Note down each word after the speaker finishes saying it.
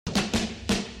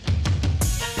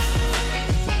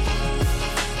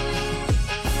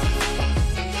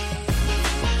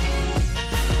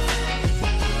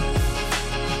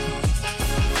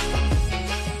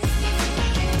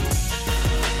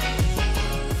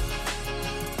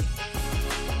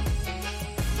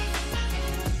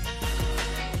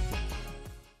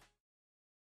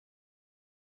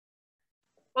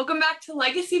Welcome back to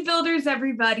Legacy Builders,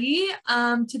 everybody.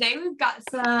 Today we've got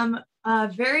some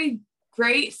very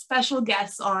great special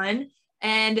guests on,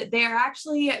 and they are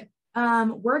actually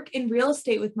work in real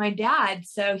estate with my dad.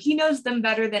 So he knows them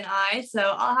better than I, so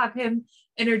I'll have him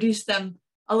introduce them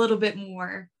a little bit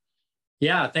more.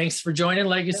 Yeah, thanks for joining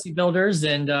Legacy Builders.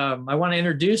 And I want to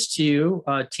introduce to you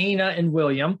Tina and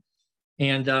William.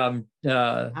 And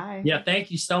Hi. yeah, thank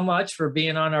you so much for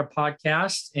being on our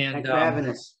podcast. And Thanks for having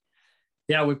us.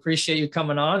 Yeah, we appreciate you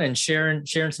coming on and sharing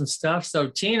some stuff. So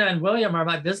Tina and William are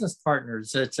my business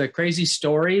partners. It's a crazy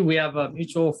story. We have a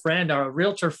mutual friend, our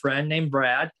realtor friend named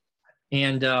Brad.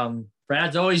 And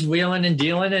Brad's always wheeling and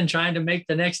dealing and trying to make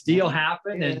the next deal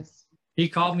happen. Yes. And he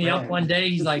called me up one day.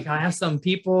 He's like, I have some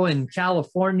people in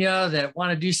California that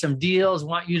want to do some deals,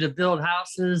 want you to build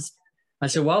houses. I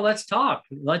said, well, let's talk.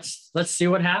 Let's see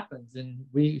what happens. And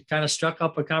we kind of struck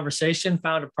up a conversation,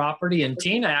 found a property. And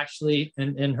Tina actually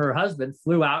and her husband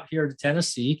flew out here to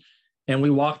Tennessee, and we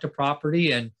walked a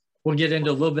property. And we'll get into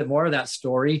a little bit more of that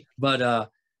story. But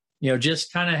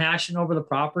just kind of hashing over the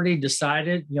property,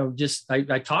 decided,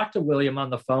 I talked to William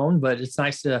on the phone, but it's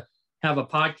nice to have a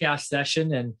podcast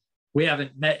session. And we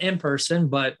haven't met in person,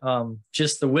 but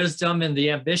just the wisdom and the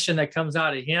ambition that comes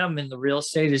out of him in the real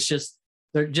estate is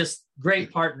they're just great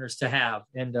partners to have.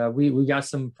 And we got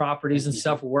some properties and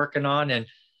stuff we're working on,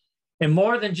 and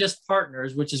more than just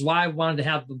partners, which is why I wanted to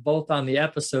have them both on the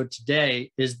episode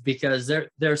today, is because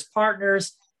there's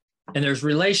partners and there's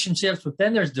relationships, but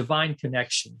then there's divine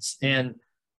connections. And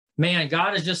man,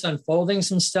 God is just unfolding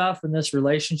some stuff in this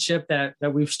relationship that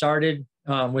we've started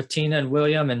with Tina and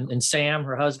William and Sam,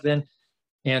 her husband.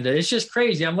 And it's just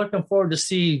crazy. I'm looking forward to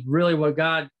see really what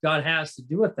God has to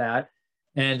do with that.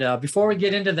 And before we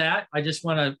get into that, I just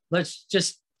let's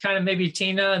just kind of maybe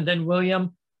Tina and then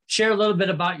William share a little bit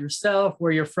about yourself,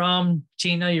 where you're from,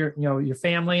 Tina, your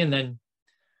family, and then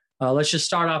let's just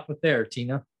start off with there,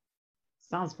 Tina.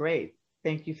 Sounds great.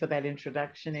 Thank you for that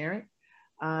introduction, Eric.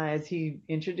 As he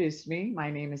introduced me,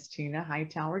 my name is Tina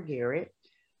Hightower-Garrett.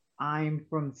 I'm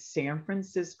from San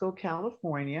Francisco,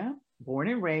 California, born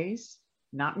and raised.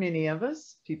 Not many of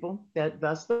us, people,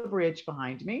 thus the bridge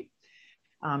behind me.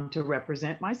 To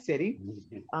represent my city.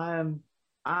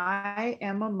 I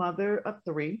am a mother of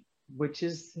three, which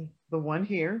is the one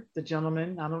here, the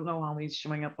gentleman. I don't know how he's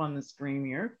showing up on the screen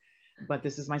here, but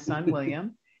this is my son,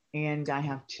 William. And I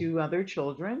have two other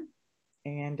children,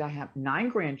 and I have 9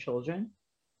 grandchildren,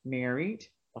 married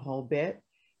a whole bit.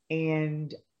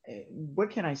 And what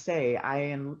can I say?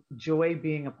 I enjoy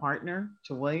being a partner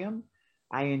to William.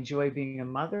 I enjoy being a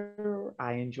mother.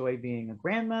 I enjoy being a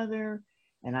grandmother.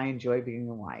 And I enjoy being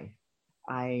a wife.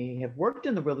 I have worked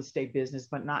in the real estate business,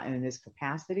 but not in this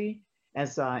capacity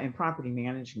as in property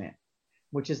management,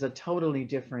 which is a totally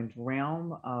different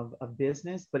realm of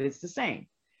business, but it's the same.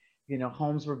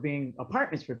 Apartments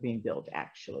were being built,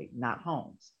 actually, not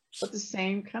homes, but the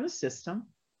same kind of system,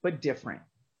 but different,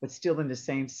 but still in the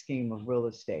same scheme of real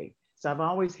estate. So I've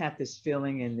always had this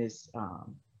feeling and this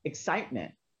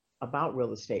excitement about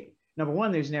real estate. Number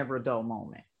one, there's never a dull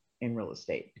moment in real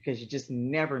estate, because you just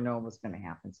never know what's going to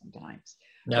happen sometimes.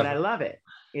 Never. But I love it.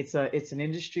 It's an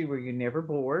industry where you're never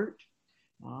bored.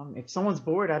 If someone's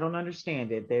bored, I don't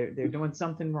understand it. They're doing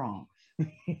something wrong.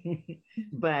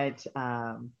 But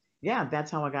yeah, that's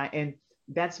how I got, and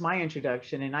that's my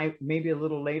introduction. And I maybe a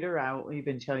little later, I'll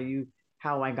even tell you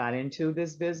how I got into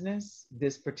this business,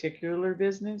 this particular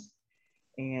business.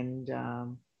 And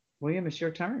William, it's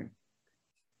your turn.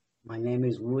 My name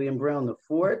is William Brown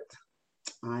IV.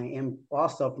 I am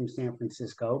also from San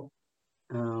Francisco,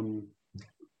 in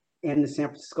the San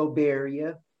Francisco Bay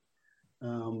Area.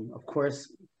 Of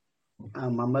course,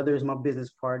 my mother is my business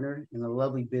partner and a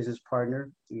lovely business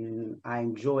partner. And I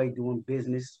enjoy doing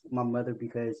business with my mother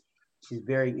because she's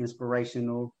very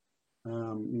inspirational.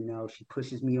 She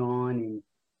pushes me on, and,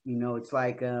 it's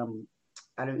like, have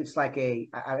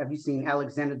you seen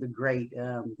Alexander the Great,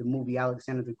 the movie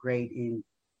Alexander the Great? And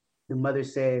the mother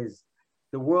says,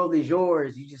 the world is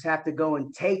yours. You just have to go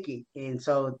and take it. And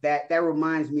so that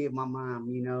reminds me of my mom.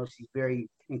 She's very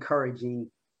encouraging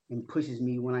and pushes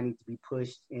me when I need to be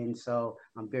pushed. And so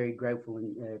I'm very grateful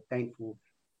and thankful.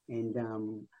 And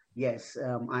yes,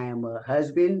 I am a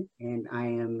husband, and I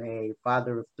am a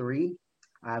father of 3.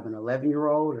 I have an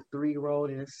 11-year-old, a 3-year-old,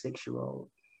 and a 6-year-old.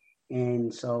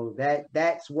 And so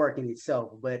that's working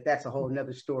itself, but that's a whole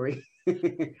nother story.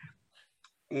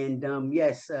 And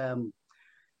yes,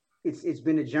 it's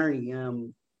been a journey.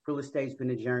 Real estate's been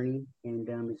a journey, and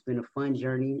it's been a fun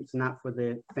journey. It's not for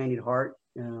the faint at heart,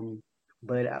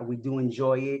 but we do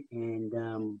enjoy it, and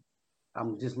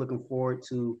I'm just looking forward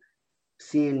to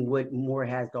seeing what more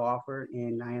has to offer.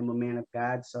 And I am a man of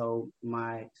God. So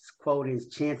my quote is,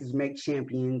 chances make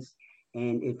champions.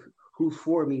 And if who's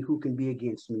for me, who can be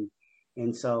against me?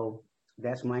 And so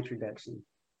that's my introduction.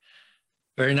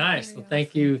 Very nice. Well,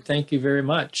 thank you. Thank you very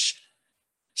much.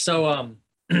 So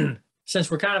since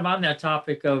we're kind of on that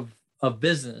topic of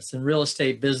business and real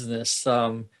estate business,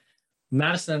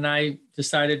 Madison and I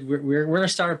decided we're going to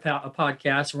start a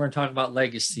podcast. We're going to talk about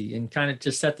legacy and kind of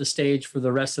to set the stage for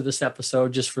the rest of this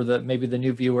episode, just for maybe the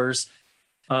new viewers.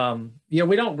 We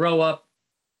don't grow up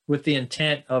with the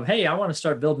intent of, hey, I want to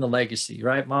start building a legacy,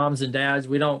 right? Moms and dads,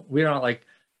 we don't like,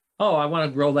 oh, I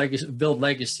want to build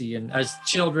legacy. And as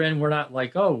children, we're not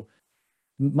like, oh,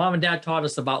 mom and dad taught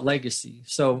us about legacy.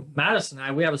 So Madison and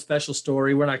I, we have a special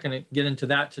story. We're not going to get into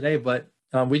that today, but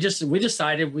we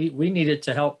decided we needed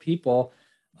to help people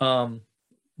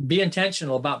be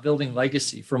intentional about building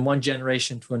legacy from one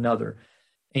generation to another.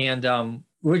 And I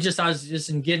was just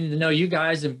in getting to know you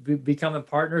guys and becoming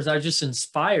partners. I was just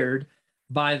inspired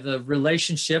by the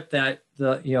relationship that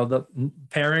the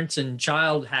parents and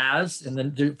child has, and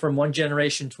then from one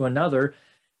generation to another,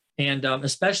 and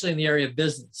especially in the area of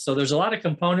business. So there's a lot of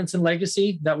components in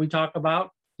legacy that we talk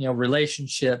about,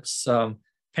 relationships,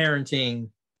 parenting,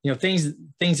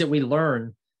 things that we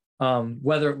learn,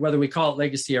 whether we call it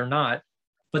legacy or not.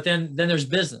 But then there's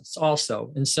business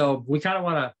also. And so we kind of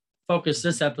want to focus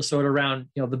this episode around,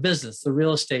 the business, the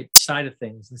real estate side of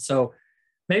things. And so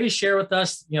maybe share with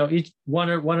us, each one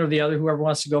or the other, whoever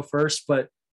wants to go first, but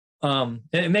and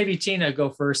maybe Tina go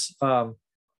first.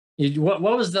 What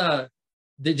was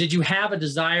did you have a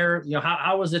desire?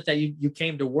 How was it that you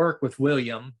came to work with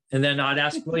William? And then I'd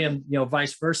ask William,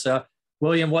 vice versa.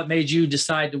 William, what made you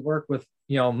decide to work with,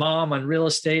 mom on real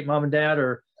estate, mom and dad,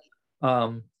 or,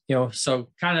 so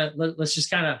kind of, let's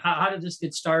just kind of, how did this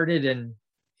get started? And,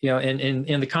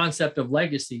 in the concept of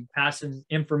legacy, passing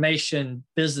information,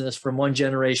 business from one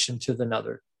generation to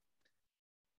another.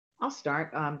 I'll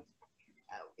start.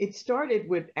 It started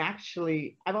with,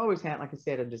 actually, I've always had, like I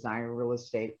said, a desire in real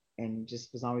estate, and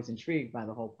just was always intrigued by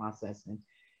the whole process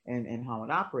and how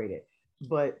it operated.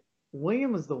 But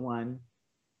William was the one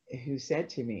who said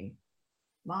to me,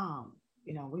 Mom,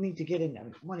 we need to get in. I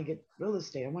want to get real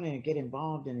estate. I want to get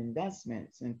involved in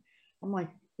investments. And I'm like,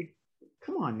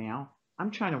 come on now.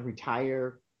 I'm trying to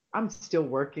retire. I'm still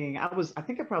working. I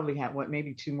think I probably had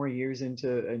maybe 2 more years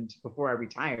into before I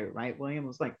retired, right? William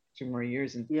was like 2 more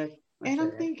years. And, yeah, and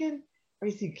I'm thinking, are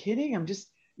you kidding? I'm just,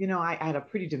 I had a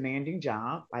pretty demanding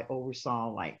job. I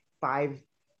oversaw like 5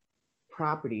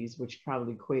 properties, which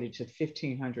probably equated to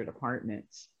 1,500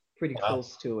 apartments, pretty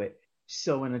close to it.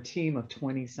 So in a team of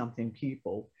 20 something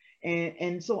people.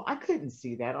 And so I couldn't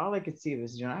see that. All I could see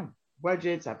was, I have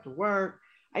budgets after work.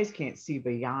 I just can't see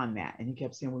beyond that. And he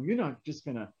kept saying, well, you're just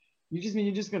going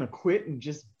to quit and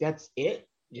just, that's it.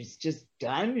 It's just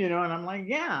done, And I'm like,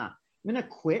 yeah, I'm going to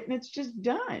quit and it's just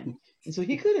done. And so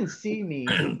he couldn't see me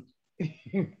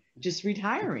just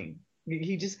retiring.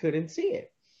 He just couldn't see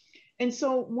it. And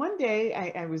so one day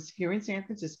I was here in San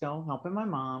Francisco helping my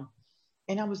mom,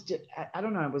 and I was just, I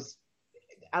don't know,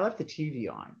 I left the TV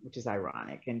on, which is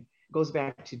ironic, and goes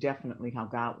back to definitely how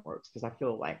God works, because I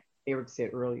feel like Eric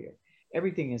said earlier,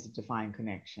 everything is a divine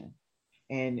connection.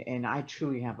 And I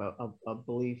truly have a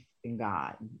belief in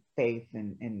God, and faith,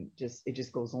 and just, it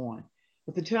just goes on.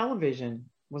 But the television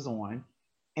was on,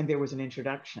 and there was an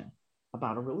introduction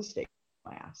about a real estate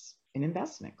class, an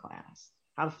investment class,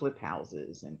 how to flip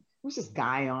houses. And there was this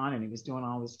guy on, and he was doing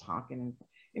all this talking.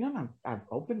 And, I've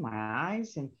opened my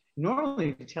eyes, and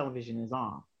normally the television is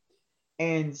on.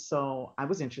 And so I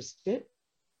was interested.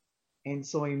 And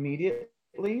so immediately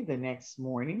the next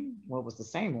morning, well, it was the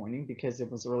same morning because it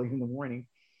was early in the morning,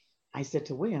 I said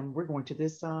to William, we're going to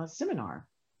this seminar.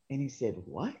 And he said,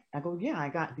 what? I go, yeah, I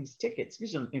got these tickets.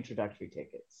 These are introductory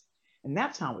tickets. And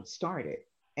that's how it started.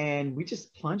 And we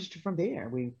just plunged from there.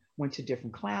 We went to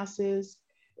different classes.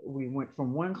 We went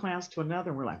from one class to another.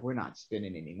 And we're like, we're not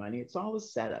spending any money. It's all a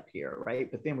setup here, right?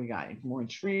 But then we got more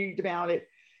intrigued about it.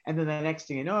 And then the next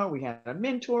thing you know, we had a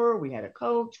mentor, we had a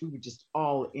coach, we were just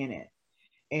all in it.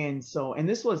 And so, and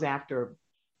this was after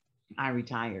I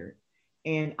retired.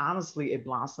 And honestly, it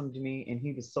blossomed me. And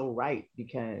he was so right,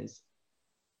 because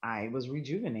I was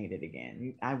rejuvenated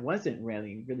again. I wasn't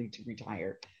really to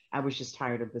retire. I was just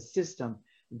tired of the system,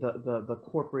 the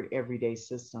corporate everyday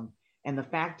system. And the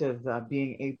fact of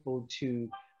being able to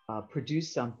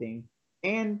produce something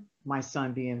and my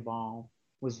son be involved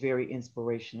was very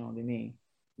inspirational to me,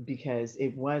 because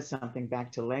it was something,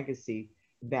 back to legacy,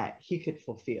 that he could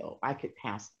fulfill. I could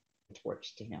pass the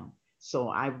torch to him. So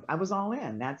I was all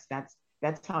in. That's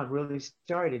how it really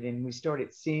started. And we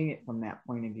started seeing it from that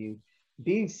point of view.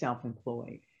 being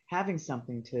self-employed, having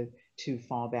something to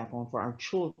fall back on for our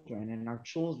children and our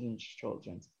children's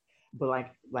children. But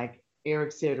like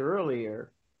Eric said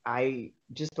earlier, I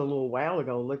just a little while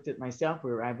ago looked at myself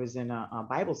where I was in a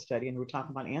Bible study and we were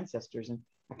talking about ancestors, and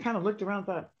I kind of looked around and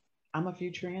thought, I'm a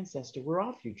future ancestor. We're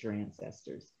all future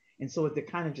ancestors. And so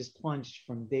it kind of just plunged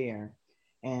from there.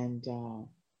 And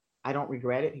I don't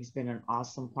regret it. He's been an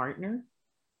awesome partner.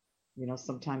 You know,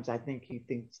 sometimes I think he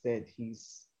thinks that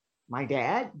he's my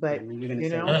dad, but you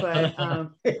know, but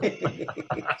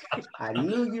I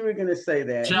knew you were gonna say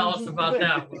that. Tell us about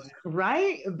that one.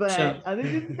 Right? But other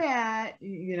than that,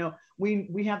 you know,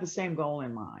 we have the same goal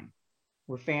in mind.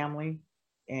 We're family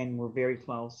and we're very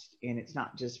close. And it's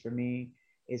not just for me,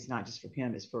 it's not just for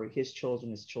him, it's for his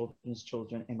children, his children's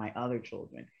children, and my other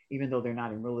children. Even though they're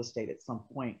not in real estate, at some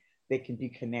point they can be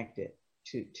connected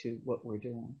to what we're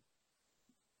doing.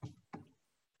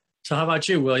 So how about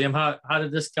you, William? How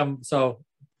did this come? So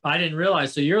I didn't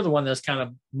realize. So you're the one that's kind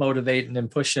of motivating and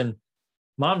pushing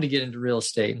Mom to get into real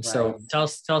estate. And so tell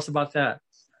us about that.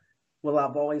 Well,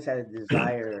 I've always had a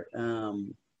desire.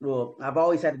 I've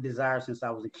always had a desire since I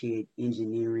was a kid,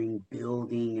 engineering,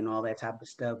 building, and all that type of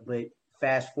stuff. But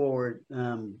fast forward,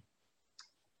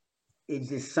 it's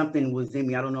just something was in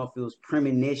me. I don't know if it was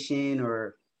premonition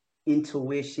or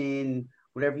intuition,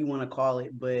 whatever you want to call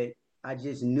it, but I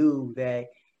just knew that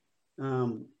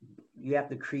you have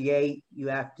to create, you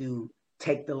have to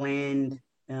take the land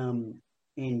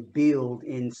and build.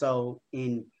 And so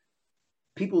in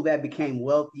people that became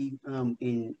wealthy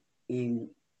in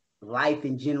life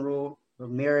in general,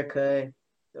 America,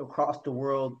 across the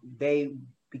world, they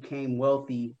became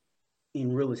wealthy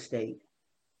in real estate.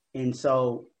 And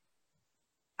so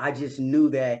I just knew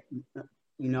that,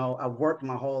 you know, I worked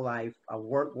my whole life. I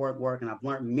work, and I've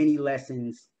learned many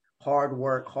lessons, hard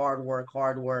work.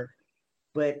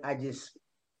 But I just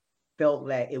felt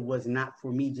that it was not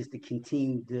for me just to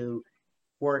continue to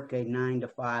work a 9 to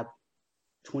 5,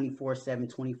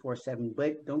 24/7.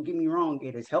 But don't get me wrong,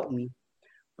 it has helped me.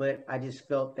 But I just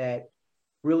felt that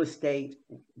real estate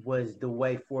was the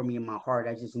way for me in my heart.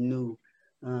 I just knew,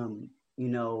 you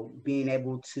know, being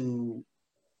able to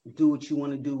do what you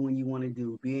want to do when you want to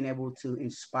do, being able to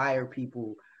inspire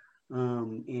people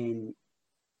and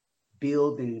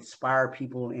build and inspire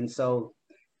people. And so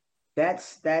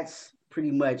that's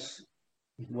pretty much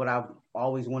what I've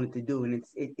always wanted to do. And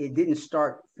it didn't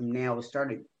start from now. It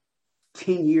started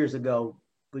 10 years ago,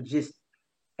 but just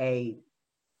a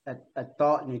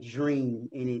thought and a dream.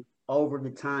 And it over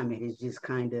the time, it has just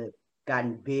kind of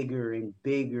gotten bigger and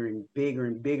bigger and bigger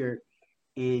and bigger.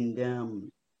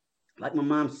 And like my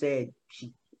mom said,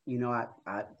 she, you know,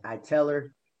 I tell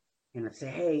her and I say,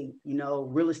 hey, you know,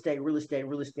 real estate.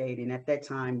 And at that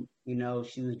time, you know,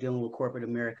 she was dealing with corporate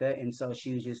America. And so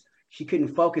she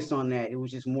couldn't focus on that. It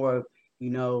was just more of, you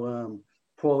know,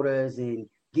 quotas and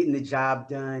getting the job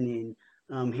done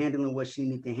and handling what she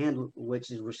needed to handle, which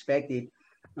is respected.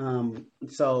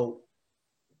 So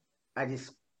I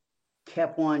just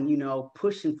kept on, you know,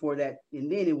 pushing for that.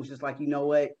 And then it was just like, you know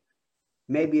what,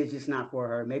 maybe it's just not for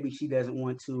her. Maybe she doesn't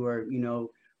want to, or, you know,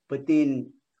 but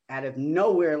then out of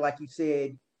nowhere, like you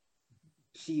said,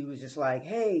 she was just like,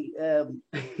 hey,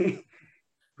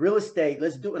 real estate,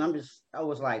 let's do it. I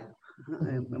was like,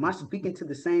 am I speaking to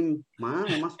the same mom?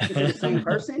 Am I speaking to the same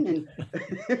person?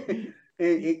 And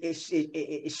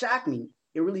it shocked me.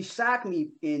 It really shocked me.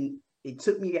 And it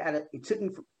took me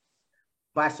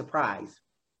by surprise.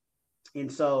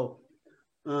 And so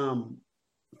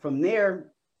from there,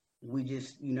 we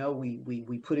just, you know,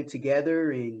 we put it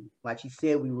together. And like you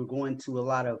said, we were going to a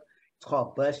lot of, it's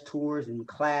called bus tours and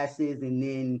classes, and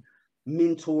then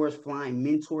mentors, flying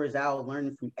mentors out,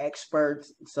 learning from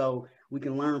experts. So we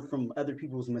can learn from other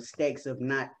people's mistakes of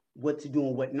not what to do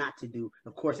and what not to do.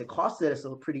 Of course, it costed us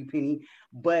a pretty penny,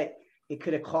 but it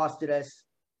could have costed us,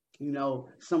 you know,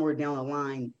 somewhere down the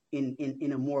line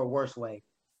in a more worse way.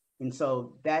 And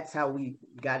so that's how we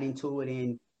got into it.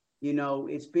 And, you know,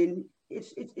 it's been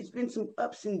some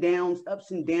ups and downs,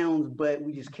 but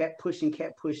we just kept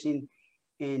pushing.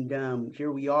 And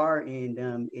here we are.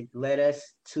 And it led us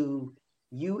to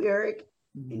you, Eric,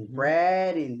 and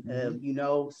Brad. And, you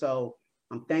know, so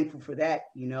I'm thankful for that,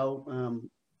 you know,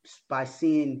 by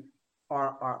seeing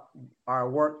our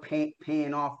work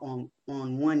paying off on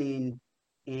one end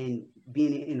and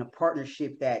being in a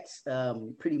partnership that's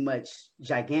pretty much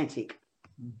gigantic.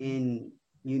 And,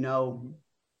 you know,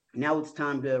 now it's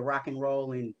time to rock and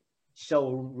roll and show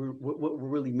what we're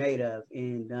really made of.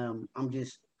 And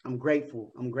I'm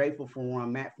grateful. I'm grateful for where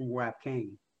I'm at, from where I've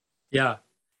came. Yeah.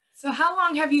 So how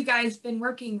long have you guys been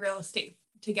working real estate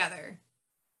together?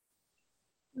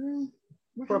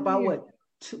 For about what?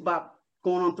 About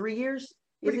going on 3 years?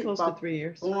 Pretty close to 3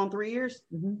 years. Going on 3 years?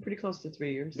 Pretty close to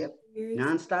 3 years. Yep.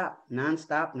 Nonstop.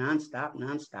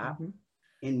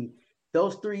 And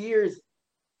those 3 years,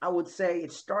 I would say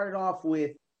it started off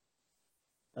with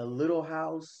a little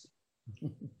house,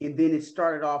 and then it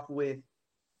started off with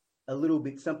a little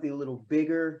bit, something a little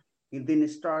bigger. And then it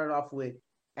started off with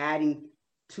adding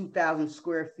 2,000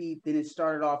 square feet. Then it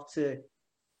started off to,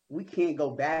 we can't go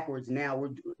backwards now.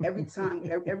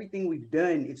 Everything we've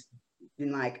done, it's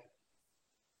been like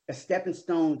a stepping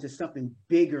stone to something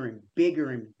bigger and bigger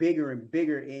and bigger and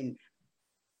bigger. And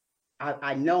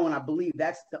I know and I believe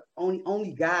that's the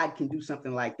only God can do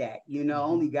something like that. You know,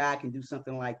 only God can do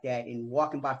something like that, and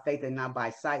walking by faith and not by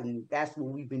sight. And that's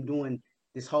what we've been doing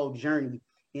this whole journey.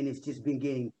 And it's just been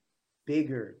getting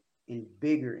bigger and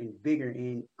bigger and bigger.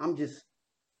 And I'm just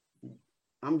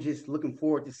looking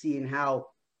forward to seeing how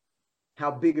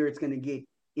bigger it's going to get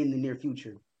in the near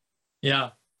future.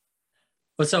 Yeah.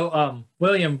 Well, so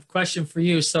William, question for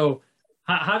you. So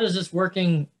how does this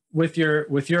working with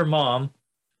your mom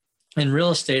in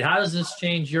real estate, how does this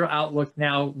change your outlook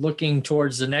now looking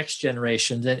towards the next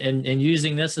generations and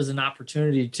using this as an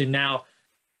opportunity to now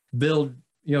build,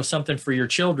 something for your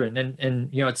children?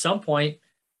 And at some point,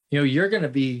 you're going to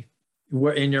be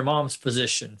in your mom's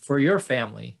position for your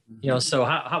family, so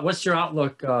what's your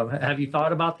outlook? Have you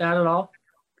thought about that at all?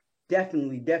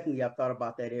 Definitely. I've thought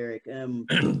about that, Eric.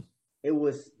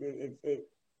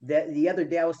 That the other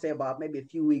day, I would say about maybe a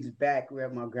few weeks back, we were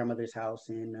at my grandmother's house,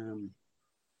 and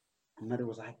my mother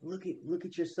was like, look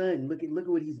at your son, look at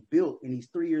what he's built. And he's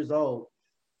 3 years old,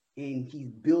 and he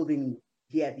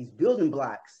had these building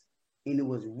blocks, and it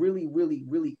was really, really,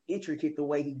 really intricate the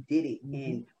way he did it.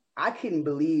 And I couldn't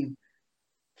believe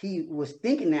he was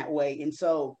thinking that way. And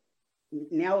so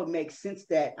now it makes sense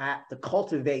that I have to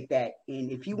cultivate that. And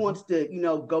if he wants to,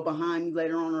 go behind me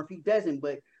later on, or if he doesn't,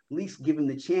 but at least give him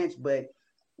the chance. But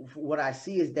what I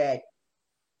see is that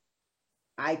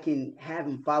I can have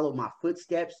him follow my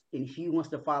footsteps, and he wants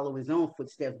to follow his own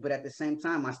footsteps. But at the same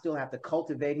time, I still have to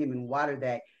cultivate him and water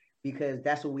that, because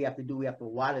that's what we have to do. We have to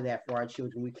water that for our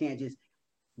children. We can't just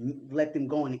let them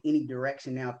go in any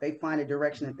direction. Now, if they find a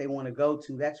direction that they want to go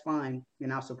to, that's fine,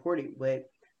 and I'll support it. But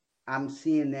I'm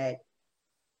seeing that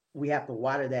we have to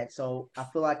water that. So I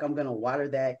feel like I'm going to water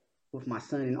that with my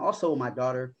son and also with my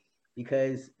daughter,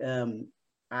 because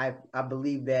I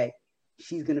believe that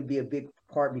she's going to be a big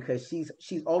part, because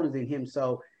she's older than him.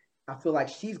 So I feel like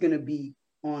she's going to be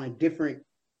on a different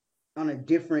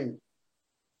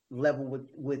level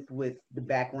with the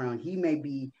background. He may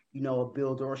be, a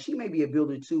builder, or she may be a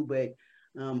builder too, but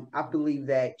I believe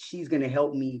that she's going to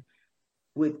help me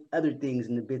with other things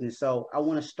in the business. So I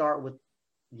want to start with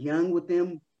young with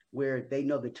them, where they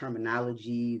know the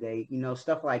terminology, they,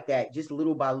 stuff like that, just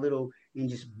little by little, and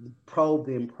just probe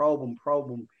them,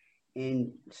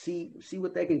 and see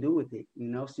what they can do with it,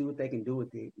 see what they can do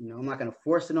with it. I'm not going to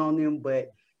force it on them, but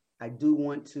I do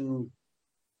want to,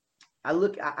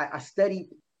 I study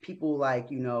people like,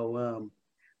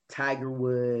 Tiger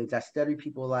Woods. I study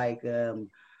people like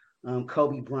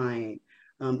Kobe Bryant.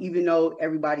 Even though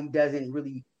everybody doesn't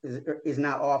really, is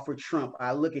not all for Trump,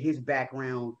 I look at his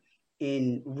background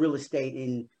in real estate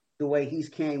and the way he's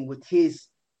came with his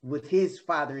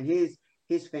father and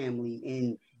his family,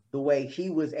 and the way he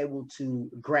was able to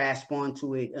grasp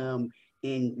onto it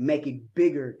and make it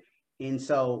bigger. And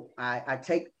so I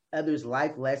take others'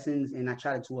 life lessons and I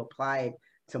try to apply it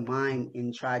to mine,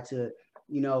 and try to,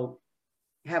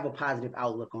 have a positive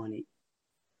outlook on it.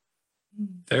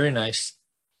 Very nice.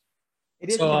 It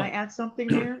is. So, can I add something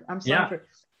here? I'm sorry. Yeah.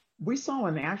 We saw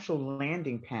an actual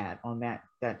landing pad on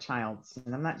that child's,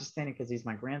 and I'm not just saying it because he's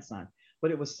my grandson, but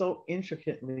it was so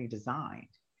intricately designed.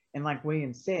 And like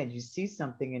William said, you see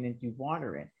something and then you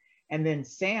water it. And then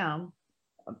Sam,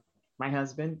 my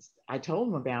husband, I told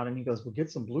him about it, and he goes, well, get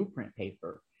some blueprint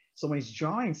paper. So when he's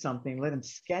drawing something, let him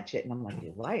sketch it. And I'm like,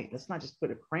 you're right. Let's not just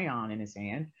put a crayon in his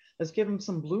hand. Let's give him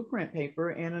some blueprint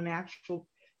paper and an actual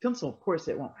pencil. Of course,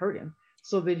 it won't hurt him,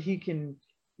 so that he can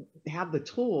have the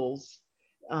tools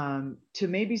to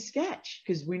maybe sketch,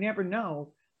 because we never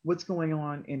know what's going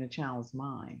on in a child's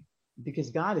mind, because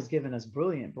God has given us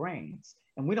brilliant brains,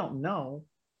 and we don't know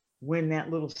when that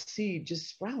little seed just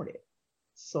sprouted.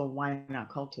 So why not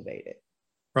cultivate it?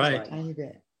 Right. Just a tiny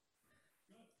bit.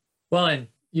 Well, and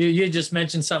you just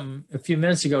mentioned something a few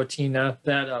minutes ago, Tina,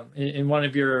 that in one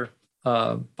of your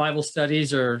Bible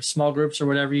studies or small groups or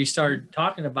whatever, you started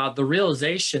talking about the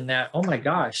realization that, oh my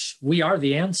gosh, we are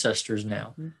the ancestors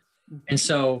now. And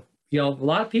so a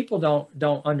lot of people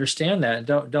don't understand that,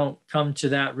 don't come to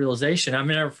that realization. I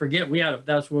mean, I forget we had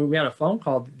a phone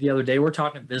call the other day. We're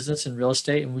talking business and real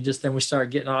estate, and we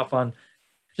started getting off on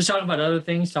just talking about other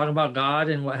things, talking about God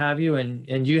and what have you.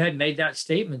 And you had made that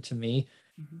statement to me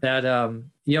that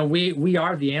we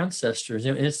are the ancestors,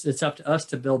 and it's up to us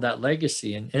to build that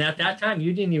legacy. And at that time,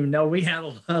 you didn't even know we had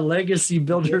a Legacy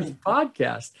Builders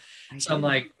podcast. So I'm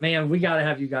like, man, we got to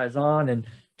have you guys on and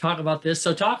talk about this.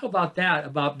 So talk about that,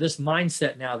 about this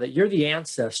mindset now that you're the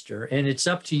ancestor, and it's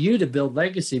up to you to build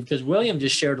legacy. Because William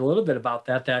just shared a little bit about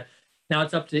that now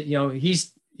it's up to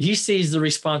he sees the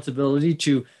responsibility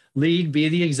to lead, be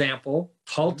the example,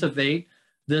 cultivate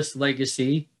this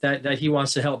legacy that he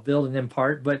wants to help build and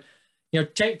impart. But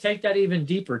take that even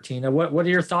deeper, Tina. What are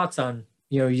your thoughts on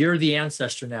you're the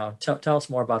ancestor now? Tell us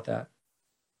more about that.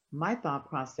 My thought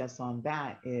process on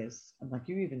that is, like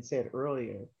you even said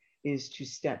earlier, is to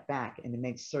step back and to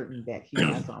make certain that he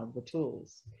has all the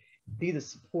tools, be the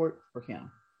support for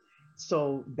him,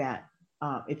 so that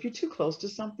if you're too close to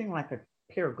something like a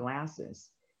pair of glasses,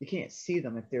 you can't see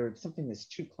them if there's something that's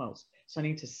too close. So I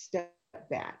need to step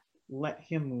back, let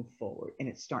him move forward, and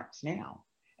it starts now.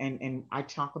 And I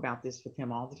talk about this with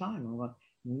him all the time. I'm like,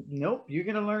 nope, you're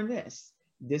going to learn this.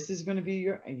 This is going to be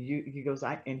he goes,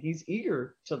 and he's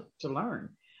eager to learn.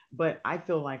 But I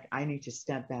feel like I need to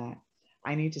step back.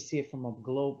 I need to see it from a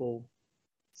global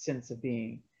sense of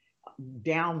being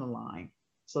down the line.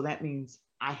 So that means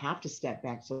I have to step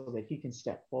back so that he can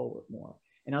step forward more.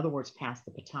 In other words, pass the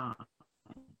baton.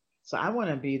 So I want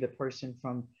to be the person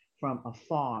from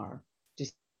afar,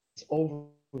 just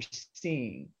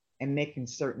overseeing and making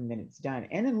certain that it's done,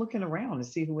 and then looking around to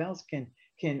see who else can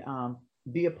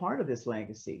be a part of this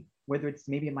legacy, whether it's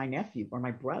maybe my nephew or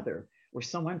my brother or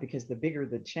someone, because the bigger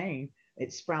the chain,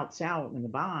 it sprouts out in the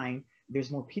vine, there's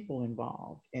more people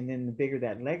involved. And then the bigger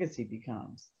that legacy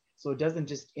becomes. So it doesn't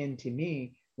just end to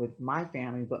me with my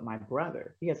family, but my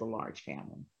brother, he has a large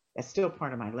family. That's still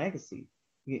part of my legacy,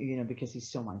 because he's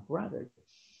still my brother.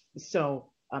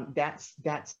 So that's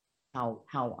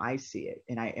how I see it.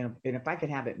 And if I could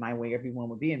have it my way, everyone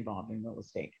would be involved in real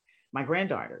estate. My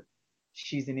granddaughter,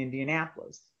 she's in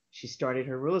Indianapolis. She started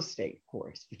her real estate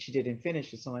course, but she didn't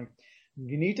finish it. So I'm like,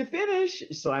 you need to finish.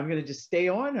 So I'm going to just stay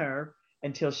on her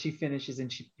until she finishes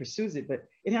and she pursues it. But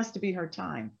it has to be her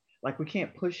time. Like, we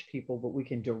can't push people, but we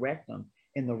can direct them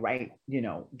in the right,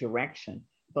 direction.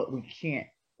 But we can't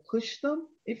push them,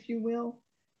 if you will.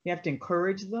 You have to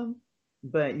encourage them,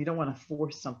 but you don't want to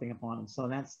force something upon them. So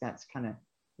that's kind of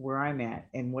where I'm at.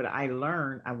 And what I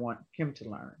learn, I want him to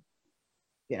learn.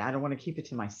 Yeah, I don't want to keep it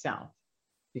to myself,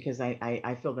 because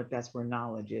I feel that that's where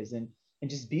knowledge is, and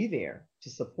just be there to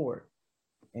support,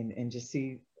 and just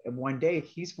see one day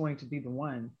he's going to be the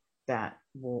one that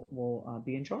will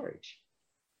be in charge.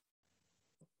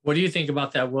 What do you think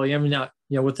about that, William? Now,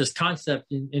 with this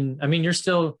concept, I mean, you're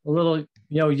still a little,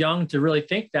 young to really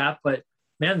think that, but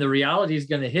man, the reality is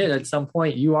going to hit at some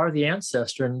point. You are the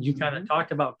ancestor, and you kind of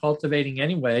talked about cultivating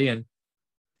anyway. And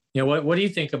what do you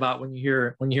think about when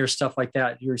you hear stuff like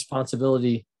that? Your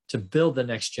responsibility to build the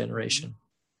next generation.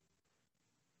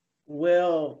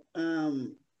 Well,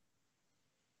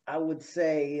 I would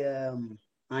say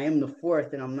I am the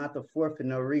fourth, and I'm not the fourth for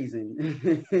no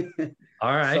reason.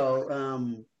 All right.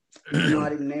 So, I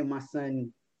didn't name my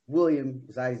son William,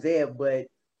 it's Isaiah, but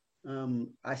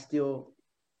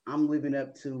I'm living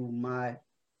up to my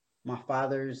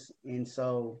father's, and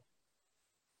so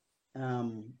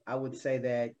I would say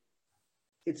that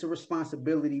it's a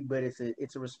responsibility, but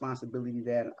it's a responsibility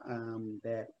that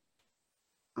that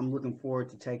I'm looking forward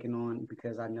to taking on,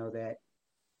 because I know that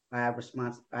I have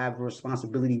a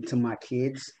responsibility to my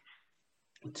kids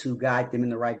to guide them in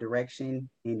the right direction,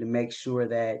 and to make sure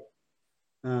that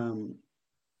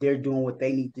they're doing what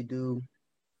they need to do.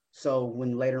 So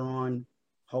when later on,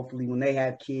 hopefully when they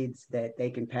have kids, that they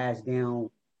can pass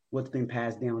down what's been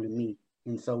passed down to me.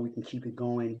 And so we can keep it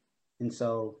going, and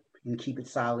keep it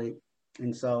solid.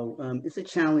 And so it's a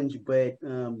challenge, but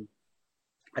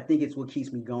I think it's what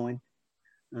keeps me going.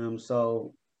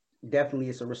 So definitely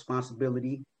it's a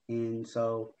responsibility. And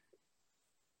so,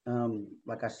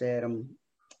 like I said,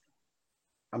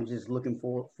 I'm just looking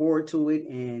forward to it.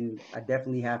 And I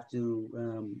definitely have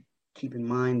to keep in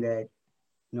mind that,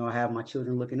 I have my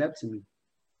children looking up to me.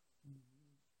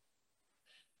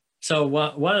 So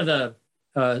one of the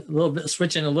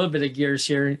switching a little bit of gears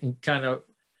here, and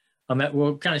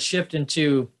we'll kind of shift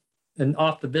into and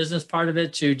off the business part of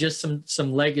it to just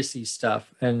some legacy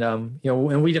stuff. And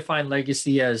and we define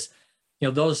legacy as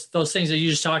those things that you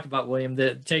just talked about, William,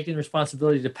 that taking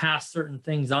responsibility to pass certain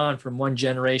things on from one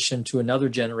generation to another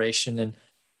generation. And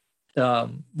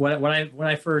when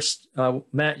I first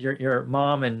met your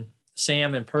mom and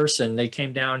Sam in person, they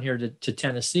came down here to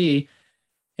Tennessee,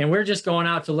 and we're just going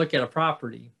out to look at a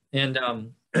property. And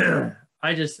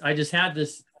I just had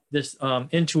this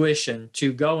intuition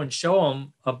to go and show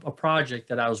them a project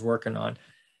that I was working on,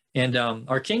 and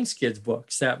our King's Kids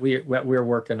books that we're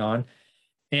working on.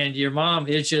 And your mom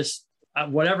is just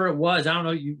whatever it was. I don't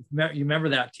know. You remember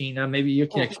that, Tina? Maybe you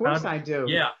can. Of course I do.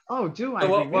 Yeah. Oh, do I? So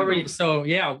what were you? So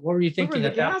yeah, what were you We were thinking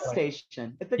at the at that gas point?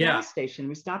 station. At the gas station,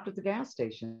 we stopped at the gas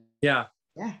station. Yeah.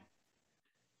 Yeah.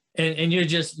 And you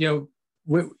just,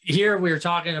 here we were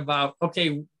talking about,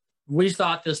 okay, we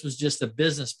thought this was just a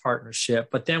business partnership,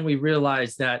 but then we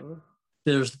realized that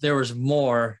there was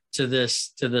more to this,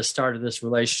 to the start of this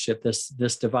relationship,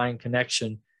 this divine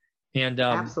connection. And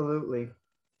absolutely.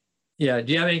 Yeah.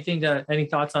 Do you have any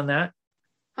thoughts on that?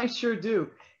 I sure do.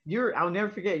 I'll never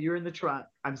forget, you're in the truck.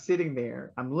 I'm sitting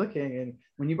there, I'm looking, and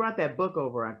when you brought that book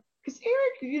over, because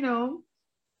Eric,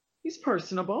 he's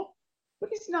personable, but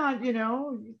he's not,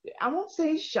 I won't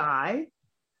say shy,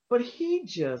 but he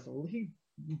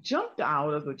jumped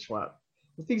out of the truck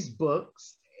with these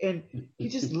books and he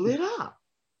just lit up.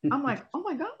 I'm like, oh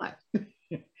my God.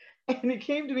 And he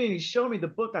came to me and he showed me the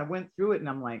book. I went through it and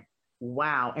I'm like,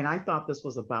 wow. And I thought this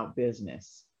was about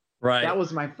business. Right. That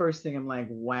was my first thing. I'm like,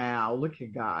 wow, look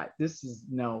at God. This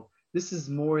is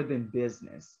more than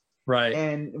business. Right.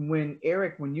 And when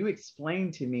you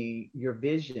explained to me your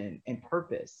vision and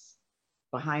purpose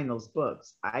behind those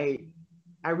books, I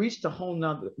reached a whole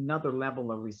another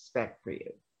level of respect for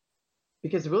you,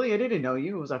 because really I didn't know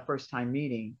you. It was our first time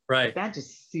meeting. Right. But that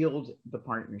just sealed the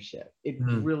partnership. It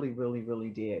really, really,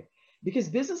 really did. Because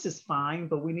business is fine,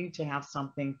 but we need to have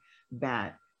something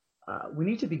that we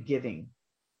need to be giving.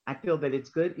 I feel that it's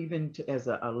good even as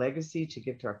a legacy to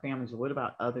give to our families. What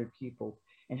about other people,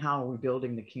 and how are we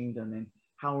building the kingdom, and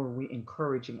how are we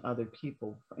encouraging other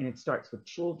people? And it starts with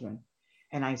children.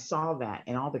 And I saw that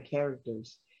in all the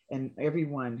characters and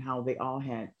everyone, how they all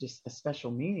had just a special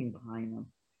meaning behind them.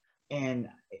 And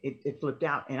it flipped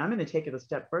out. And I'm going to take it a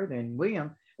step further. And William,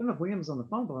 I don't know if William's on the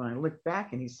phone, but when I looked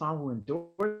back and he saw who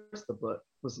endorsed the book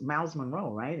was Miles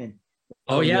Monroe, right? And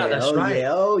that's right.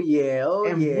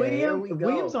 And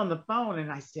William's on the phone, and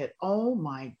I said, "Oh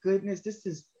my goodness, this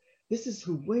is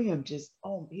who William just.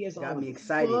 Oh, he has got all me the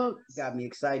excited. books. Got me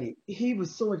excited. He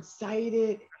was so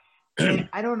excited." And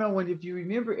I don't know if you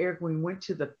remember, Eric, when we went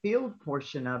to the field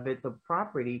portion of it, the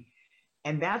property,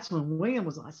 and that's when William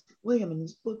was like, "William, and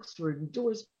these books were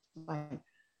endorsed by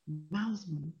Miles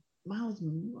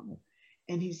Monroe,"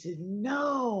 and he said,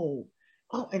 "No."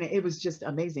 Oh, and it was just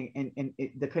amazing. And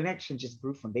the connection just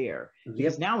grew from there.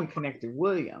 Because now we connected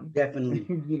William. Definitely.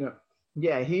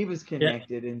 Yeah, he was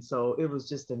connected. And so it was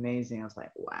just amazing. I was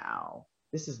like, wow,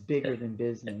 this is bigger than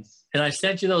business. And I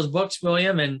sent you those books,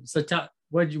 William. And so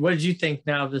what did you think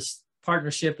now? This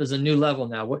partnership is a new level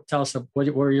now. Tell us, what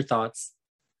were your thoughts?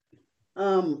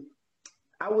 I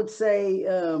would say,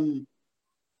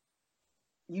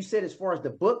 you said as far as the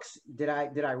books, did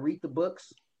I read the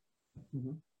books?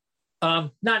 Mm-hmm.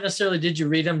 Not necessarily did you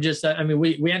read them, just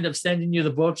we end up sending you the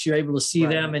books, you're able to see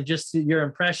them, and just your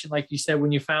impression, like you said,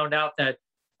 when you found out that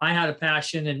I had a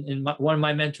passion, and one of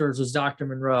my mentors was Dr.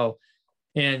 Monroe,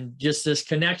 and just this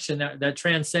connection that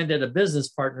transcended a business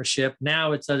partnership.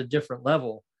 Now it's at a different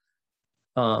level.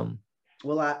 Well,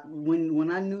 when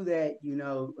I knew that,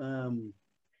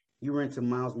 you were into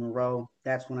Miles Monroe,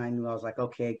 that's when I knew. I was like,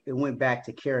 okay, it went back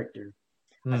to character.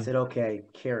 I said, okay,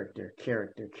 character,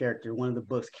 one of the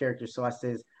books, character. So I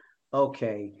says,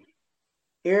 okay,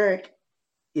 Eric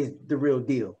is the real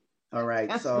deal. All right.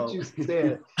 That's so what you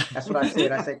said. That's what I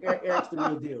said. I said, Eric's the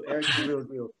real deal. Eric's the real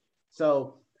deal.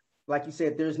 So like you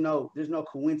said, there's no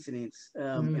coincidence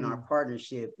in our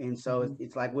partnership. And so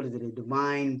it's like, what is it? A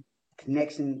divine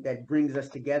connection that brings us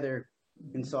together.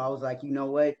 And so I was like, you know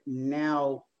what?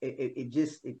 Now it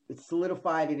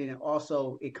solidified it, and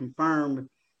it confirmed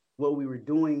what we were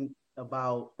doing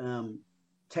about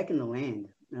taking the land,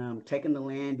 and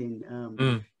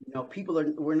people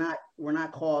we're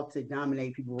not called to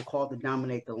dominate people. We're called to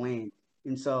dominate the land.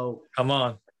 And so, come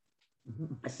on,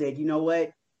 I said, you know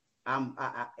what?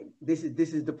 This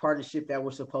is the partnership that we're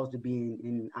supposed to be in,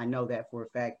 and I know that for a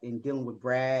fact. In dealing with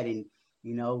Brad, and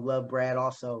love Brad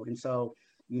also. And so,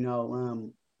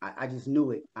 I just knew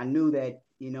it. I knew that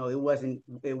it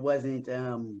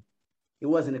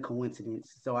wasn't a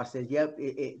coincidence. So I said, yep,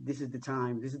 this is the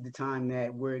time. This is the time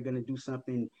that we're going to do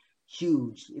something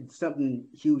huge. Something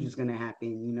huge is going to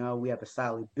happen. We have a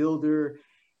solid builder,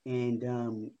 and,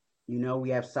 we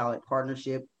have solid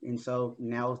partnership. And so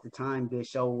now is the time to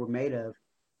show what we're made of.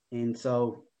 And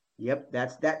so, Yep,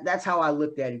 that's how I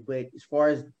looked at it. But as far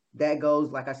as that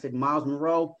goes, like I said, Miles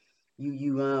Monroe,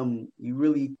 you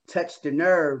really touched the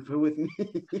nerve with me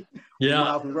with Yeah.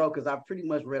 Miles Monroe, because I've pretty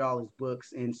much read all his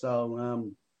books. And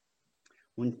so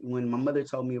when my mother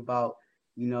told me about,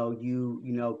 being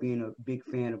a big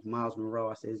fan of Miles Monroe,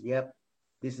 I says, yep,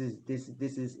 this is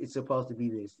it's supposed to be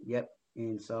this. Yep.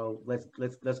 And so let's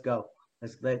go.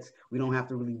 We don't have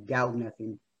to really doubt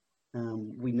nothing.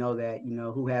 We know that,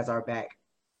 who has our back.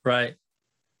 Right.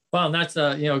 Well, and that's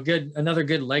another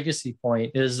good legacy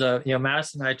point is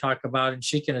Madison and I talk about, and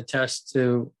she can attest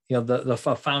to,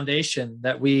 the foundation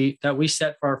that we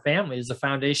set for our family is a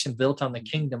foundation built on the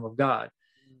kingdom of God.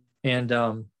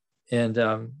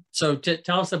 So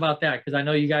tell us about that, because I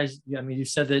know you guys, you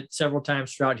said that several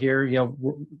times throughout here.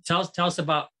 Tell us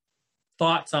about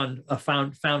thoughts on a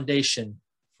foundation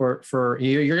for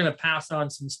you're going to pass on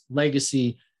some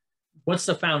legacy. What's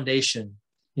the foundation?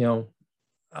 The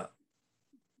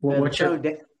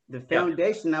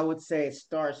foundation, I would say, it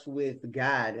starts with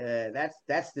God.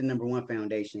 That's the number one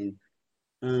foundation,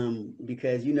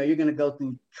 because you're going to go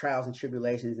through trials and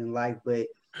tribulations in life, but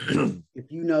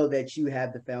if you know that you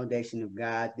have the foundation of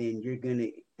God, then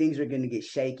things are gonna get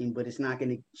shaken, but it's not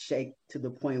gonna shake to the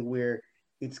point where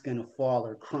it's gonna fall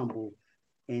or crumble.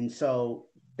 And so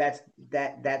that's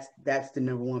the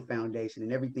number one foundation,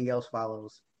 and everything else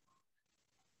follows.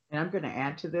 And I'm going to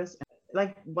add to this,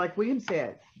 like William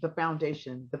said, the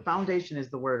foundation is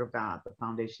the word of God. The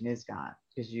foundation is God,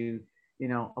 because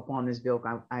upon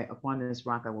this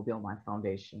rock I will build my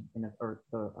foundation, and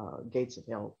the gates of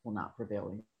hell will not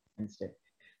prevail against it.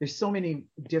 There's so many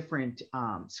different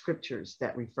scriptures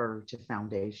that refer to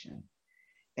foundation,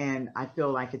 and I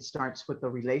feel like it starts with a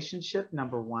relationship,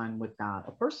 number one, with God,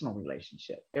 a personal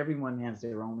relationship. Everyone has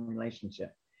their own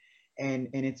relationship, and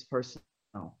it's personal.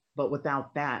 But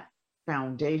without that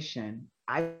foundation,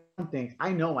 I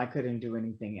know I couldn't do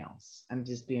anything else. I'm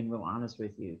just being real honest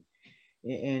with you.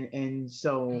 And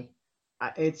so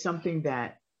it's something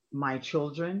that my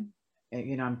children,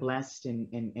 I'm blessed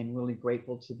and really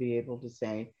grateful to be able to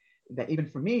say that even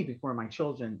for me, before my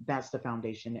children, that's the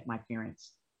foundation that my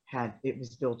parents had. It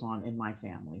was built on in my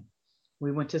family.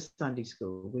 We went to Sunday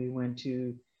school. We went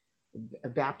to a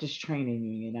Baptist training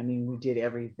union. We did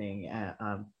everything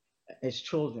as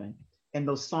children. And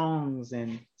those songs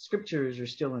and scriptures are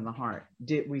still in the heart.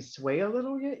 Did we sway a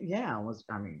little bit? Yeah. Was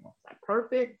I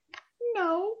perfect?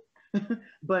 No.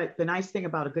 But the nice thing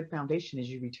about a good foundation is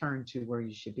you return to where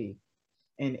you should be.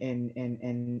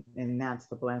 And that's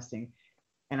the blessing.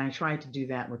 And I try to do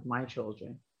that with my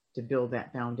children, to build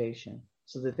that foundation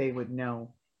so that they would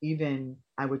know. Even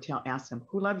I would ask them,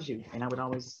 who loves you? And I would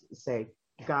always say,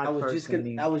 God first.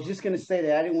 I was just gonna say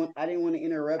that. I didn't want to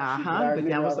interrupt you.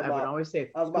 But I would always say,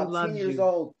 I was about 10 years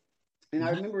old. And I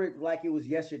remember it like it was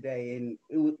yesterday, and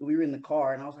we were in the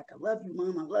car, and I was like, I love you,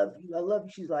 Mom. I love you. I love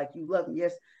you. She's like, you love me?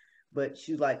 Yes. But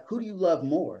she's like, who do you love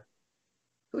more?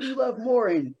 Who do you love more?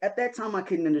 And at that time, I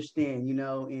couldn't understand,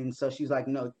 and so she's like,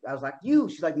 no. I was like, you.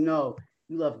 She's like, no,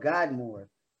 you love God more.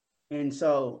 And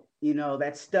so,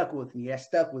 that stuck with me.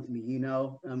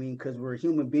 Because we're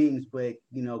human beings, but,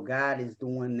 God is the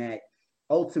one that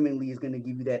ultimately is going to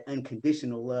give you that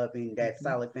unconditional love and that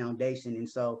solid foundation. And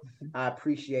so I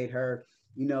appreciate her,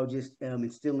 just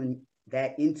instilling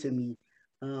that into me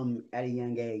at a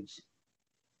young age.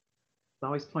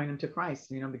 Always point him to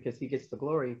Christ, because he gets the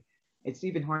glory. It's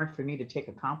even hard for me to take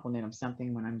a compliment of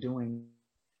something when I'm doing,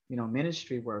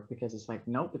 ministry work, because it's like,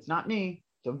 nope, it's not me.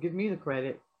 Don't give me the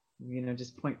credit.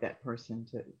 Just point that person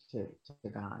to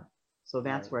God. So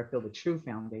that's where I feel the true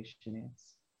foundation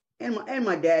is. And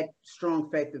my dad,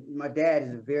 strong faith. My dad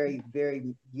is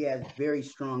very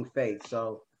strong faith.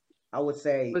 So I would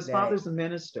say his father's a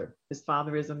minister. His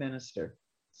father is a minister.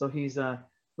 So he's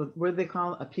what do they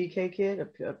call it? A PK kid,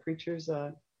 a preacher's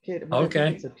kid.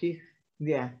 Okay. It's a P.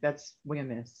 Yeah, that's William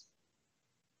is.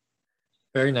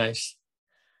 Very nice.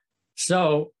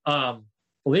 So,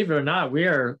 believe it or not, we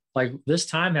are this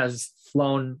time has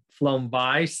flown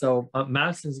by. So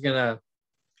Madison's gonna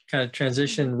kind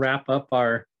of wrap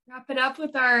it up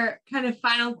with our kind of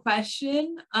final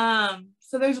question.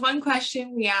 So there's one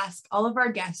question we ask all of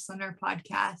our guests on our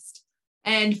podcast.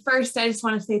 And first, I just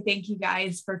want to say thank you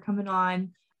guys for coming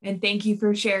on, and thank you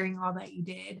for sharing all that you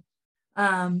did.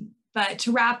 But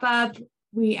to wrap up,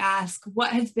 we ask,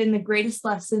 what has been the greatest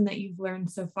lesson that you've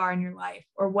learned so far in your life?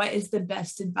 Or what is the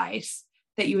best advice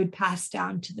that you would pass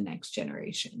down to the next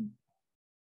generation?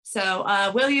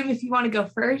 So William, if you want to go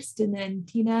first, and then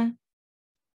Tina.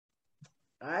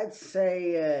 I'd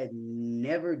say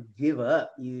never give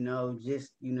up,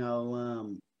 just,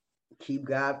 keep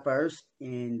God first,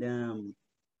 and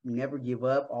never give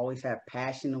up, always have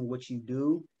passion in what you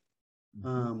do,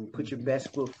 put your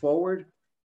best foot forward,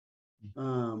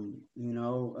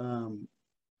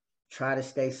 try to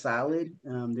stay solid.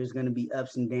 There's going to be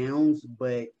ups and downs,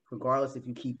 but regardless, if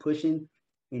you keep pushing,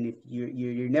 and if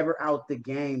you're never out the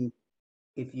game,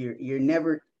 if you're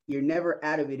never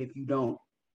out of it if you don't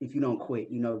quit.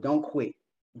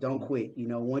 Don't quit.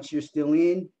 Once you're still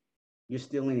in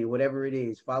it, whatever it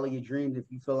is. Follow your dreams. If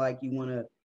you feel like you want to,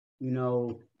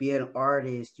 be an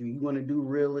artist, or you want to do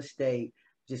real estate,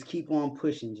 just keep on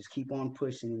pushing.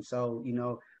 And so,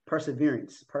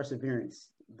 perseverance.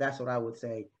 That's what I would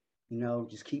say.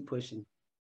 Just keep pushing.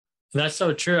 That's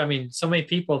so true. I mean, so many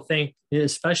people think,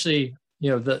 especially,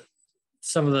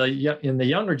 some of in the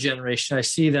younger generation, I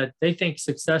see that they think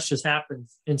success just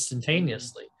happens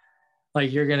instantaneously.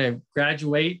 Like you're going to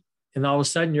graduate and all of a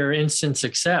sudden you're instant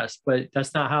success, but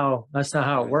that's not how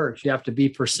it works. You have to be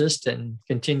persistent and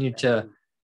continue to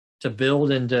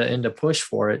build and to push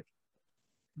for it.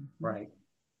 Right.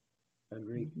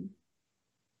 Agreed.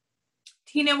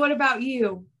 Tina, what about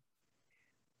you?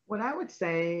 What I would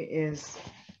say is,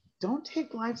 don't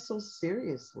take life so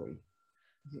seriously.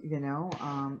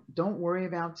 Don't worry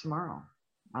about tomorrow.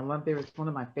 I love it's one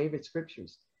of my favorite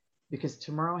scriptures, because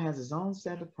tomorrow has its own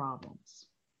set of problems.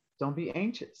 Don't be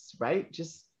anxious, right?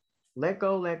 Just let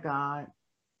go, let God,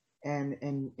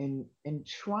 and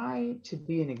try to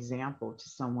be an example to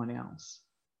someone else.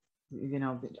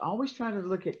 Always try to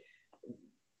look at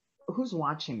who's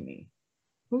watching me.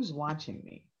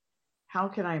 How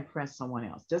can I impress someone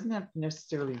else? Doesn't have to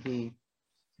necessarily be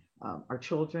our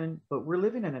children, but we're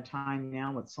living in a time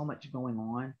now with so much going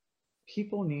on.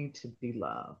 People need to be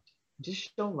loved.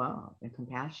 Just show love and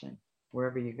compassion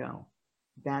wherever you go.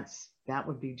 That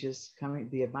would be just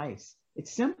the advice.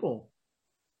 It's simple.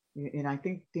 And I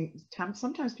think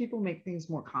sometimes people make things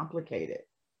more complicated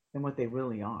than what they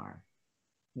really are.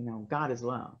 God is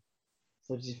love.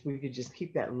 So if we could just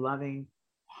keep that loving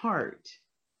heart,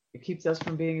 it keeps us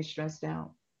from being stressed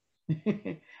out.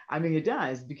 I mean, it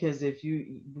does, because if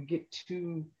we get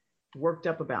too worked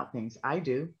up about things, I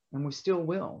do, and we still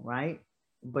will, right?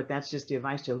 But that's just the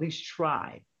advice, to at least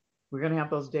try. We're going to have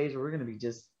those days where we're going to be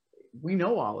we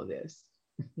know all of this,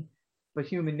 but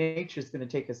human nature is going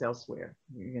to take us elsewhere,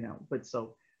 but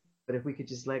if we could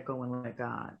just let go and let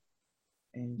God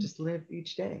and just live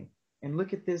each day and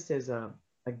look at this as a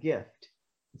gift.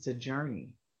 It's a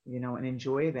journey, and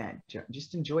enjoy that.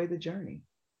 Just enjoy the journey,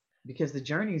 because the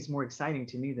journey is more exciting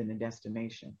to me than the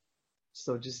destination.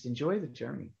 So just enjoy the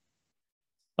journey.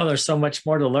 Oh, there's so much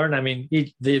more to learn. I mean,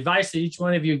 the advice that each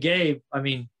one of you gave, I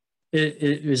mean,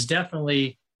 it was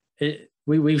definitely,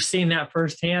 we've seen that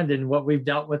firsthand in what we've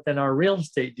dealt with in our real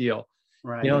estate deal.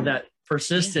 Right. That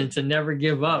persistence and never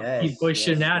give up, keep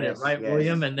pushing at it, right,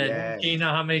 William? And then, Tina,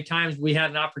 how many times we had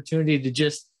an opportunity to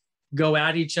just go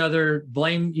at each other,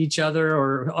 blame each other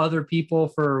or other people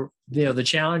for, the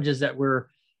challenges that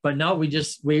but no,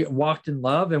 we walked in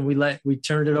love, and we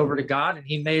turned it over to God, and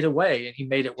He made a way, and He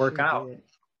made it work out.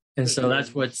 And so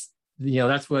that's what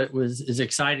is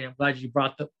exciting. I'm glad you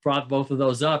brought both of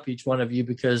those up, each one of you,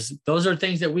 because those are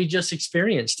things that we just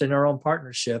experienced in our own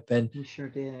partnership, and we sure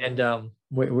did. And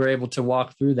we're able to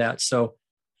walk through that. So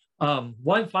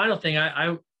one final thing,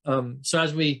 so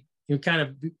as we kind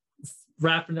of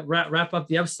wrap up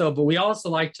the episode, but we also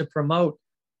like to promote,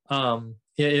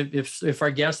 if our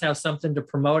guests have something to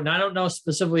promote, and I don't know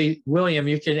specifically, William,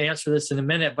 you can answer this in a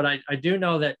minute, but I do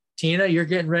know that, Tina, you're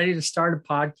getting ready to start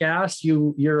a podcast.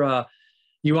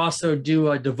 You also do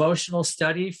a devotional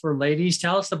study for ladies.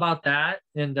 Tell us about that.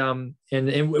 And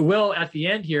we'll, at the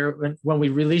end here, when we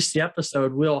release the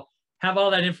episode, we'll have all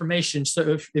that information.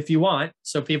 So if you want,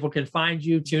 so people can find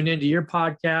you, tune into your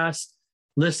podcast,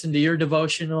 listen to your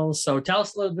devotionals. So tell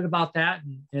us a little bit about that,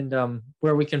 and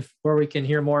where we can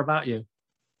hear more about you.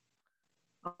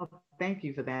 Oh, thank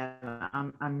you for that.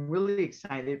 I'm really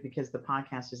excited, because the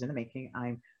podcast is in the making.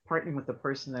 I'm partnering with a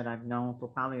person that I've known for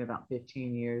probably about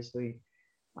 15 years.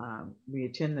 We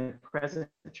attend the present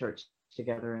church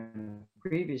together and the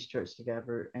previous church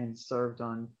together, and served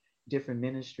on different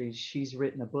ministries. She's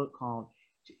written a book called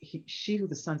She Who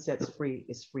the Sun Sets Free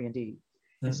is Free Indeed.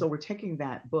 Mm-hmm. And so we're taking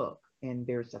that book, and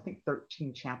there's, I think,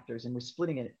 13 chapters, and we're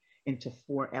splitting it into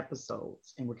 4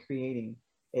 episodes, and we're creating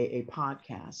a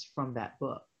podcast from that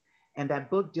book. And that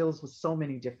book deals with so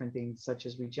many different things, such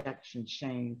as rejection,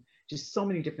 shame, just so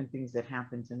many different things that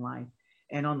happens in life.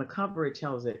 And on the cover, it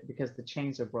tells it, because the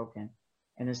chains are broken.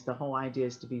 And it's the whole idea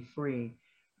is to be free,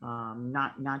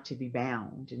 not to be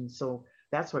bound. And so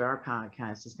that's what our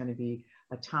podcast is going to be,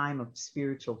 a time of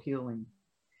spiritual healing.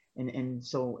 And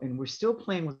we're still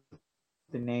playing with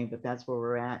the name, but that's where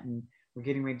we're at. And We're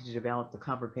getting ready to develop the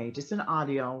cover page. It's an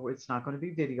audio. It's not going to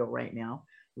be video right now.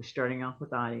 We're starting off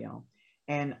with audio.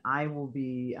 And I will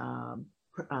be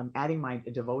adding my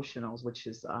devotionals, which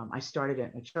is, I started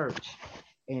at a church,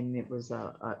 and it was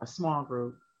a small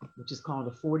group, which is called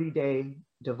a 40-day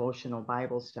devotional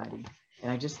Bible study.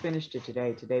 And I just finished it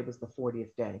today. Today was the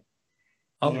 40th day.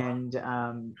 Oh. And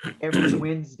every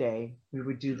Wednesday, we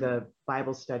would do the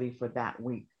Bible study for that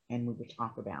week, and we would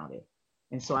talk about it.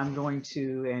 And so I'm going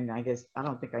to, and I guess, I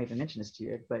don't think I even mentioned this to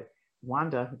you, but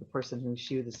Wanda, the person who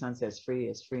she who the Son sets free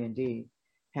is free indeed,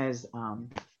 has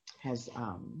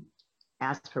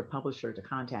asked her publisher to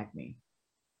contact me,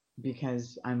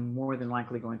 because I'm more than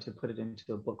likely going to put it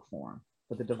into a book form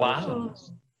for the devotionals.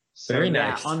 Wow. So, very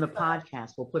nice. On the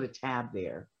podcast, we'll put a tab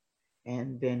there,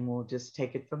 and then we'll just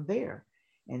take it from there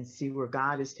and see where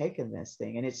God has taken this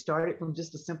thing. And it started from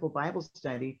just a simple Bible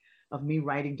study of me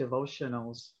writing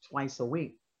devotionals twice a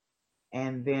week.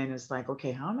 And then it's like,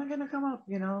 okay, how am I going to come up?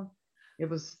 It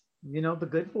was, the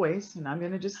good voice, and I'm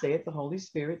going to just say it. The Holy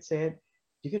Spirit said,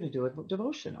 you're going to do a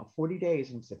devotional, 40 days.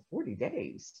 And I said, 40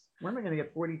 days? Where am I going to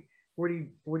get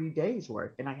 40 days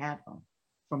worth? And I had them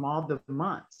from all the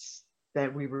months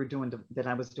that we were doing, that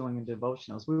I was doing in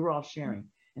devotionals. We were all sharing.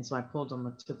 And so I pulled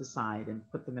them to the side and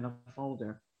put them in a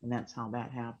folder. And that's how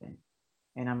that happened.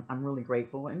 And I'm really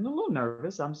grateful and a little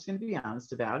nervous. I'm just going to be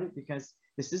honest about it, because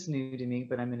this is new to me,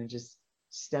 but I'm going to just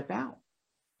step out.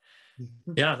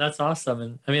 Yeah, that's awesome.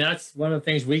 And I mean, that's one of the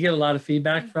things we get a lot of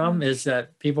feedback from, is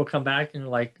that people come back and are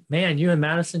like, man, you and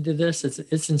Madison did this.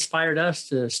 It's inspired us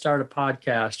to start a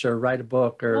podcast or write a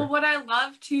book. Or, well, what I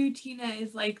love too, Tina,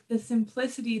 is like the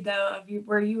simplicity though of you,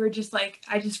 where you were just like,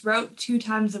 I just wrote 2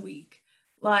 times a week,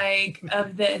 like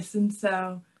of this. And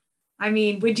so, I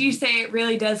mean, would you say it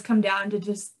really does come down to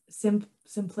just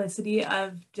simplicity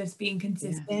of just being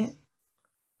consistent? Yes.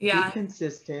 Yeah. Be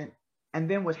consistent. And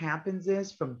then what happens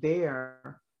is, from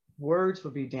there, words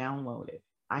will be downloaded.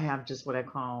 I have just what I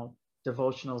call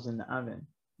devotionals in the oven,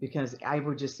 because I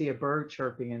would just see a bird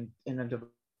chirping in a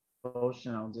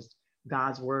devotional. Just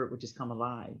God's word would just come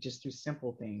alive just through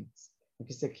simple things. Like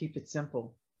I said, keep it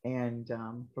simple. And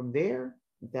from there,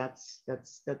 that's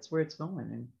where it's going.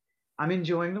 And I'm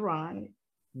enjoying the ride,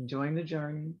 enjoying the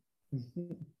journey.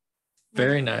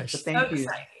 Very nice. But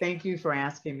thank you for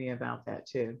asking me about that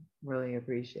too. Really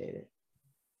appreciate it.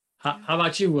 How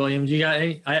about you, William? Do you got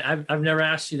any? I've never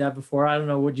asked you that before. I don't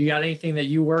know. Would you got anything that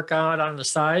you work on the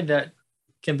side that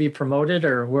can be promoted,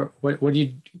 or what do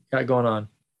you got going on?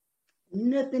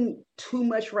 Nothing too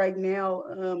much right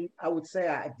now. I would say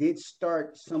I did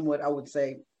start somewhat. I would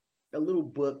say a little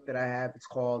book that I have. It's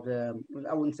called. I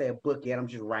wouldn't say a book yet. I'm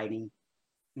just writing,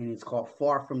 and it's called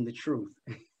Far From the Truth.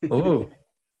 Oh.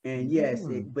 And yes,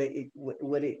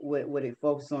 what it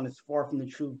focuses on is far from the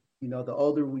truth. The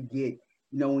older we get,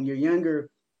 when you're younger,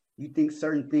 you think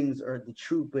certain things are the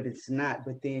truth, but it's not.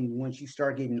 But then once you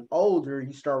start getting older,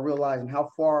 you start realizing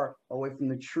how far away from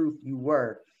the truth you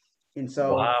were. And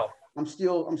so wow. I'm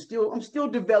still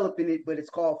developing it, but it's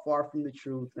called Far From the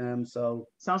Truth. So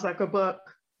sounds like a book.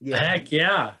 Yeah. Heck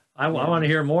yeah. I want to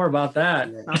hear more about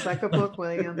that. Yeah. Sounds like a book,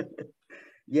 William.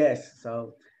 Yes.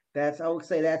 So I would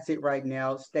say that's it right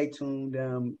now. Stay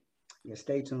tuned.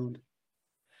 Stay tuned.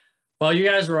 Well, you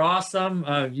guys were awesome.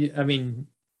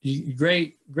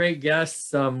 Great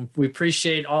guests. We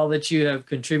appreciate all that you have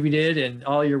contributed and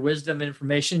all your wisdom,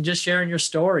 information, just sharing your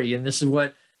story. And this is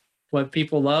what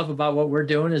people love about what we're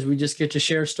doing, is we just get to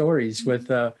share stories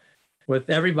with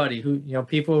everybody who,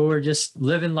 people who are just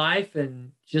living life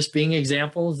and just being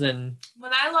examples. And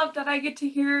well, I love that I get to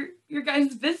hear your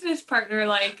guys' business partner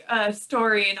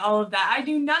story and all of that. I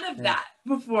knew none of that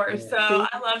before. Yeah. So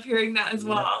I love hearing that as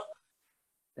well.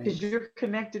 Because you're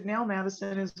connected now,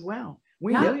 Madison, as well.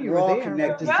 We knew you were there.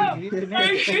 Connected. You're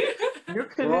connected.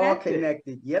 We're all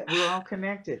connected. Yep, we're all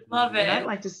connected. Love it. And I'd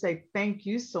like to say thank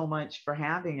you so much for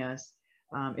having us.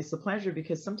 It's a pleasure,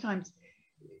 because sometimes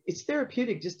it's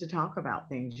therapeutic just to talk about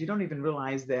things. You don't even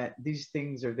realize that these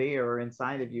things are there or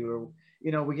inside of you.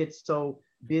 Or, we get so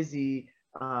busy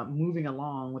moving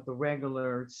along with the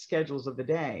regular schedules of the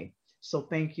day. So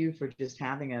thank you for just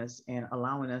having us and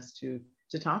allowing us to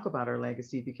talk about our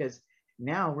legacy, because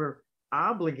now we're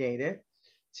obligated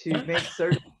to make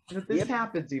certain that this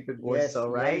happens even more so,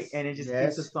 right? And it just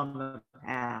keeps us on the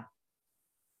path.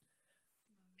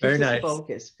 Very nice.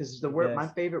 Focus, because the word, my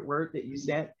favorite word that you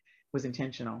said was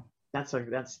intentional. That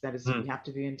is you have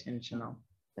to be intentional.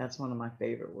 That's one of my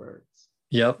favorite words.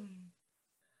 Yep.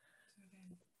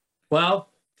 Well,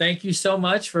 thank you so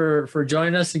much for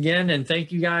joining us again. And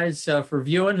thank you guys for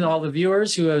viewing, and all the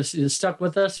viewers who have stuck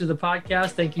with us through the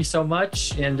podcast. Thank you so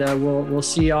much. And we'll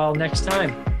see you all next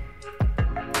time.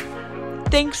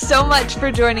 Thanks so much for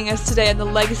joining us today on the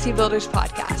Legacy Builders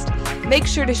podcast. Make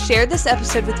sure to share this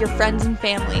episode with your friends and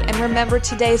family, and remember,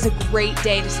 today is a great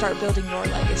day to start building your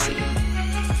legacy.